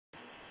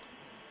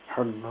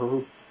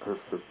Hello,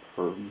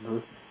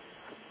 everyone.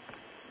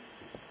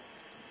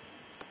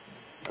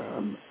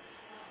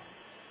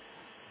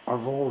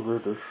 I've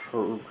already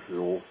showed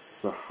you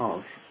the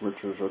house,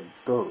 which is a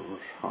doll's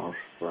house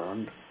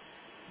brand.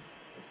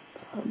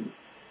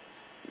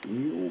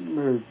 You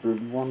may be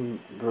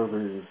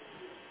wondering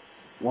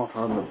what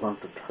I'm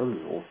about to tell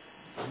you.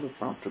 I'm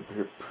about to be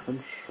a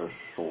princess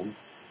soon,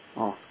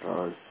 after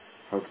I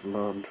have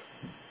learned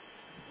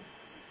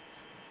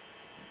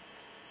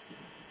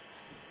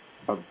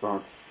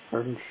about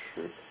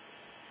friendship.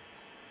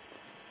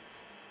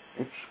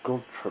 It's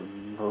good to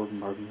know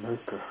my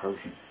maker has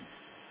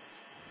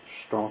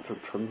started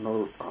to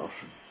know us.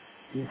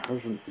 He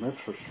hasn't met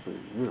us for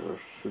years,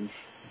 since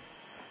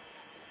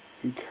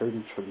he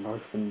came to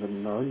life in the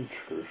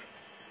 90s.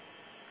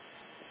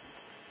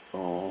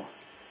 Oh.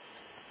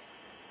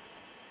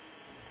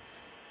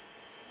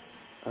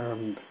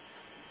 And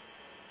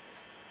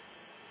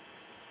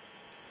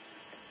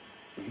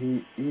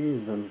he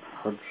even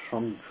had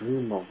some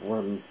dream of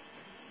when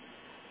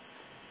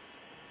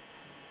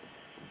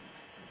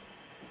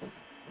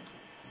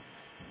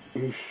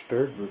he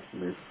stayed with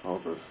me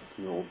for a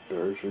few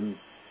days in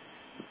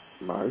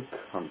my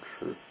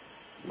country,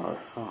 my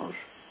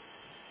house,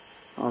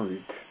 and he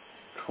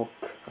took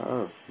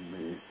care of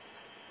me.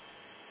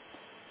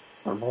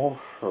 And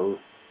also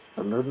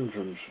an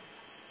engine's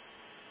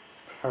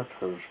pet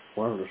as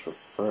well as a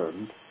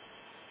friend.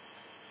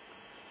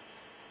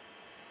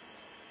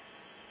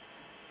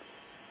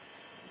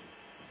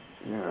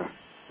 Yeah,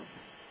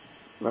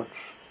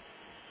 that's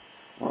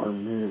why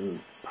me and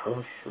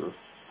Percy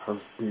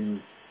have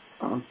been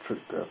out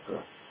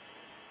together.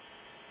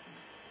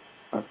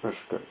 I best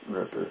get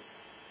ready.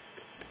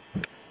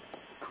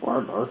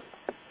 Twilight,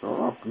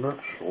 you're up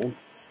next soon.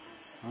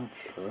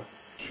 That's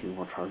see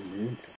what I mean.